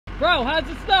Bro, how's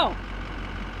it snow?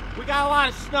 We got a lot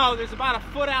of snow. There's about a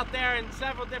foot out there in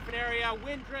several different areas.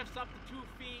 Wind drifts up to 2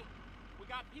 feet. We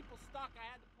got people stuck. I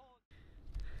had to pull it.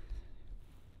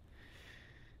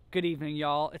 Good evening,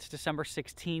 y'all. It's December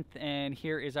 16th, and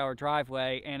here is our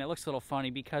driveway. And it looks a little funny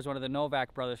because one of the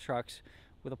Novak Brothers trucks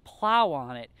with a plow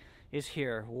on it is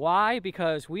here. Why?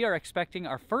 Because we are expecting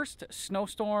our first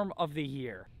snowstorm of the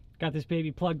year. Got this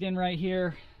baby plugged in right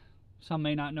here. Some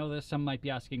may not know this, some might be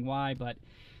asking why, but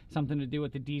something to do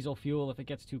with the diesel fuel. If it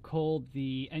gets too cold,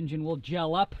 the engine will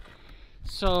gel up.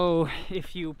 So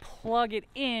if you plug it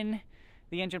in,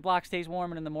 the engine block stays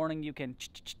warm, and in the morning you can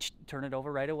turn it over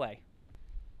right away.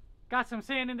 Got some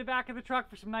sand in the back of the truck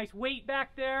for some nice weight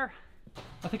back there.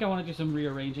 I think I want to do some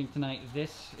rearranging tonight.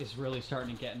 This is really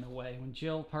starting to get in the way. When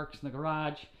Jill parks in the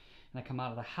garage and I come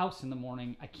out of the house in the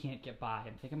morning, I can't get by.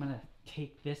 I think I'm going to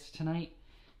take this tonight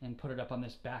and put it up on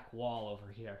this back wall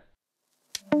over here.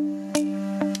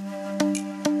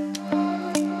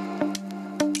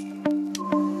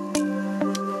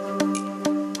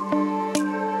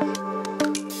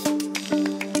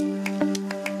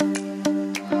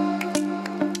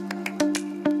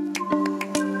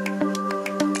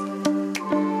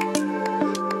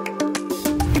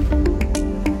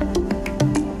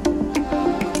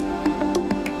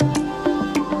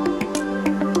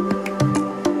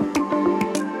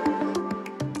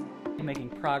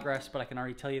 Progress, but I can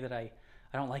already tell you that I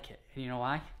don't like it. And you know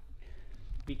why?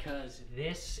 Because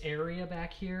this area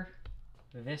back here,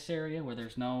 this area where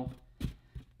there's no,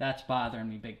 that's bothering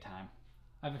me big time.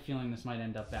 I have a feeling this might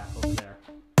end up back over there.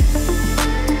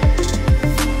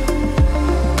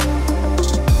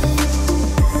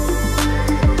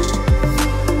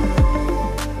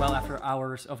 Well, after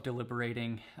hours of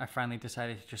deliberating, I finally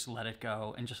decided to just let it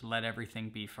go and just let everything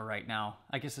be for right now.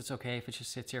 I guess it's okay if it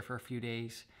just sits here for a few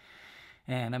days.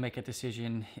 And I make a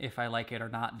decision if I like it or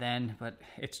not then, but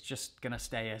it's just gonna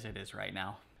stay as it is right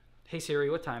now. Hey Siri,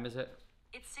 what time is it?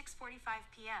 It's 6:45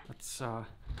 p.m. Let's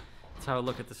have a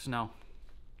look at the snow.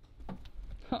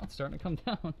 Oh, it's starting to come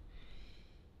down.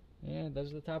 Yeah,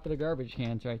 those are the top of the garbage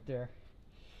cans right there.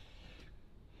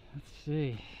 Let's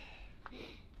see.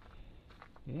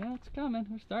 Yeah, it's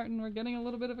coming. We're getting a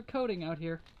little bit of a coating out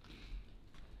here.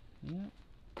 Yeah.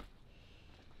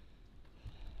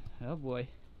 Oh boy.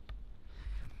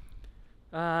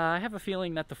 I have a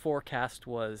feeling that the forecast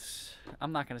was,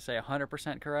 I'm not going to say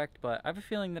 100% correct, but I have a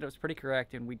feeling that it was pretty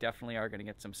correct, and we definitely are going to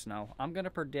get some snow. I'm going to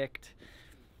predict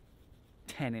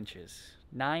 10 inches,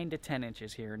 9 to 10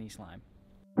 inches here in East Lyme.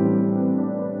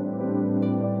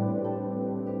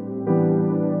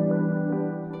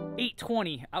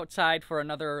 $8:20 outside for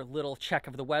another little check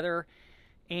of the weather.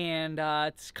 And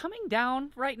it's coming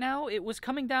down right now. It was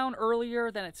coming down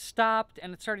earlier, then it stopped,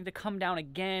 and it's starting to come down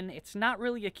again. It's not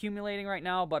really accumulating right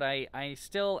now, but I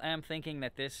still am thinking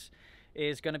that this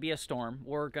is going to be a storm.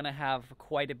 We're going to have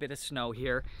quite a bit of snow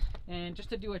here. And just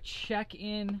to do a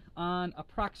check-in on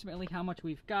approximately how much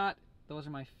we've got, those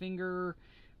are my finger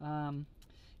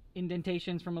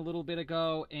indentations from a little bit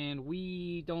ago, and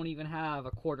we don't even have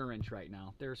a 1/4 inch right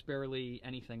now. There's barely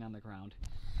anything on the ground.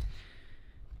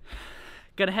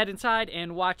 Gonna head inside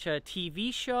and watch a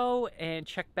TV show and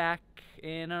check back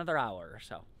in another hour or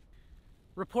so.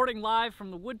 Reporting live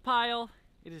from the woodpile.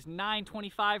 It is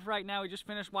 9:25 right now. We just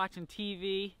finished watching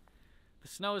TV. The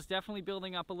snow is definitely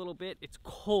building up a little bit. It's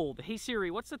cold. Hey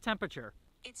Siri, what's the temperature?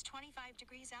 It's 25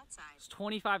 degrees outside. It's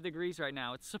 25 degrees right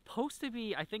now. It's supposed to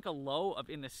be, I think, a low of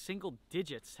in the single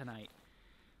digits tonight.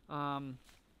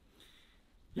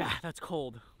 Yeah, that's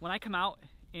cold. When I come out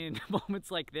in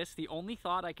moments like this, the only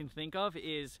thought I can think of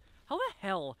is, how the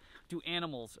hell do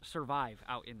animals survive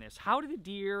out in this? How do the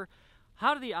deer,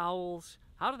 how do the owls,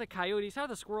 how do the coyotes, how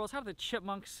do the squirrels, how do the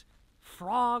chipmunks,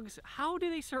 frogs, how do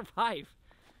they survive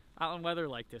out in weather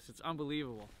like this? It's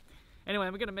unbelievable. Anyway,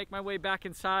 I'm gonna make my way back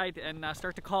inside and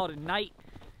start to call it a night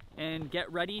and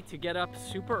get ready to get up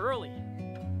super early.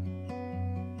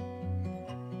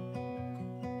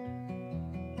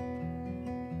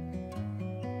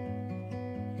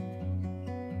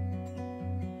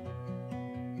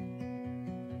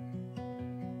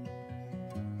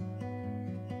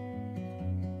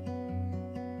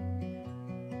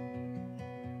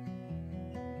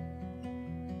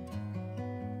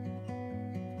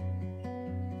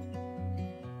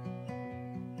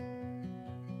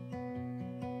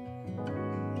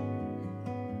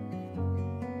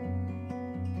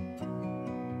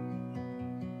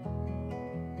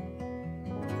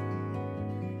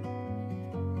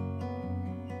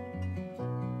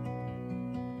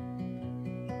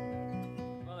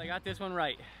 got this one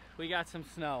right. We got some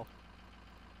snow.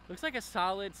 Looks like a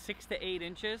solid 6 to 8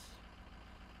 inches.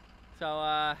 So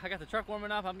I got the truck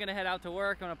warming up. I'm gonna head out to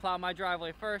work. I'm gonna plow my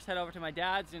driveway first, head over to my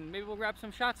dad's, and maybe we'll grab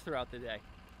some shots throughout the day.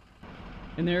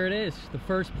 And there it is, the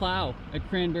first plow at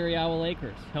Cranberry Owl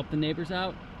Acres. Help the neighbors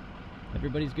out.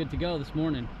 Everybody's good to go this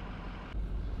morning.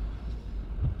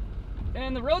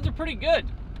 And the roads are pretty good.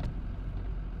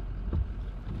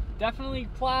 Definitely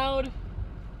plowed,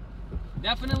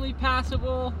 definitely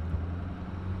passable.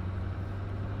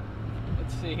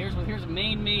 Let's see, here's a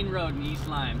main road in East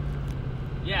Lyme.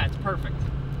 Yeah, it's perfect.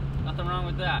 Nothing wrong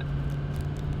with that.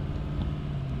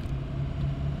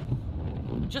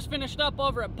 Just finished up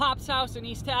over at Pop's house in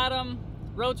East Haddam.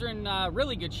 Roads are in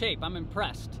really good shape. I'm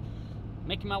impressed.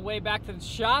 Making my way back to the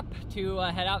shop to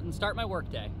head out and start my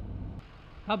workday.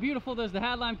 How beautiful does the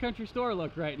Hadlime Country Store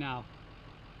look right now?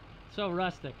 So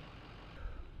rustic.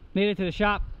 Made it to the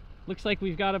shop. Looks like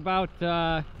we've got about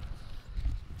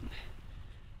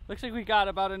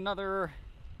another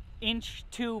inch,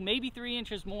 2, maybe 3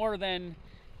 inches more than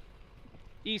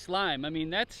East Lyme. I mean,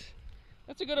 that's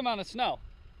a good amount of snow.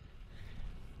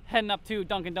 Heading up to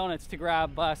Dunkin' Donuts to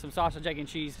grab some sausage, egg, and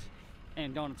cheese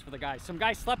and donuts for the guys. Some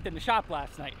guys slept in the shop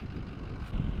last night.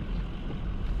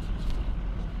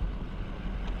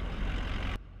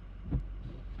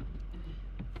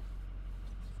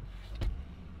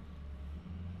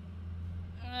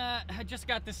 I just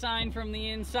got the sign from the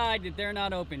inside that they're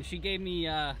not open. She gave me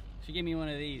one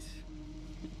of these.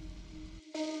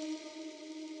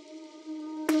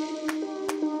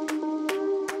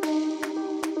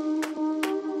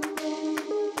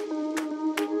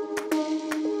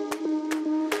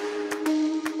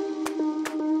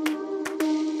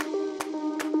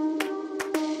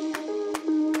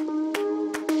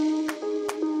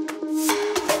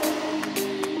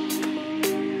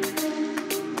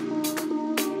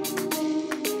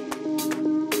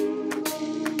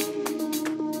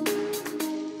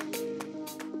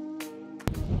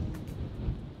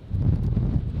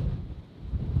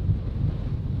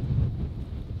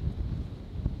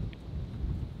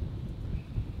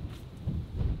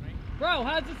 Bro,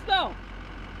 how's it snow?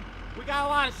 We got a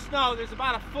lot of snow. There's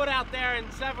about a foot out there in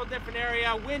several different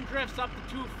areas. Wind drifts up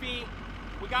to 2 feet.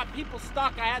 We got people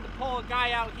stuck. I had to pull a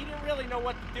guy out. He didn't really know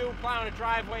what to do plowing a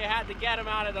driveway. I had to get him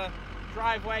out of the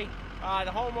driveway.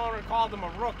 The homeowner called him a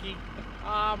rookie.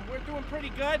 We're doing pretty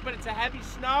good, but it's a heavy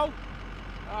snow.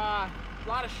 A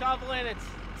lot of shoveling. It's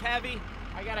heavy.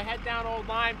 I got to head down Old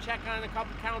Lyme, check on a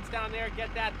couple counts down there,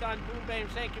 get that done. Boom, bam,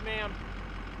 thank you, ma'am.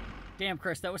 Damn,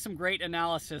 Chris, that was some great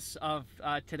analysis of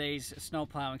today's snow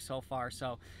plowing so far.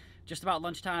 So just about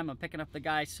lunchtime, I'm picking up the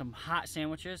guys some hot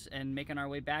sandwiches and making our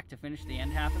way back to finish the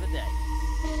end half of the day.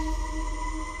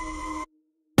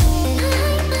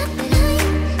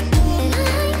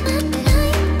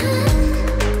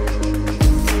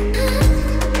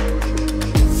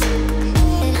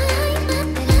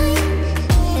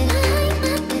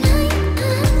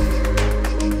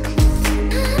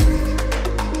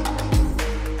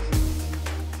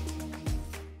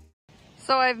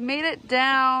 So I've made it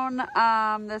down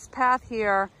this path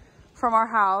here from our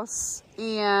house,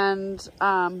 and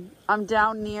I'm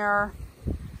down near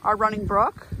our running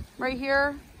brook right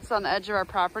here. It's on the edge of our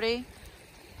property.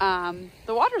 The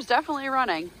water's definitely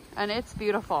running and it's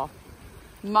beautiful.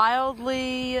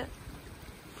 Mildly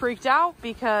freaked out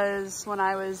because when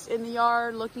I was in the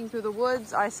yard looking through the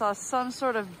woods, I saw some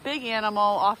sort of big animal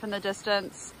off in the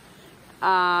distance. You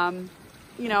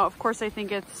know, of course I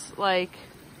think it's like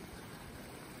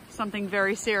something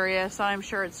very serious. I'm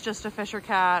sure it's just a fisher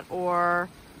cat or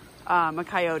a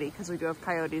coyote, because we do have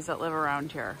coyotes that live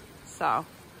around here. So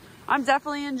I'm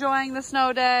definitely enjoying the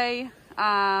snow day.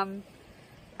 I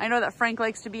know that Frank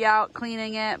likes to be out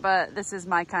cleaning it, but this is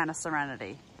my kind of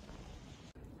serenity.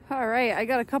 All right, I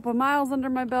got a couple miles under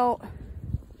my belt.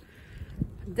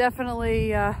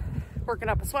 Definitely working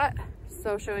up a sweat.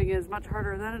 So showing is much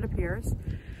harder than it appears.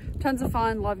 Tons of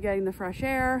fun, love getting the fresh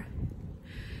air.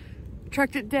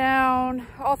 Trekked it down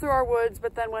all through our woods,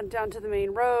 but then went down to the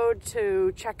main road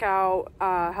to check out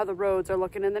how the roads are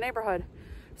looking in the neighborhood.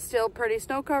 Still pretty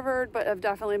snow covered, but have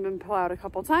definitely been plowed a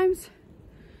couple times.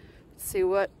 Let's see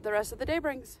what the rest of the day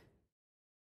brings.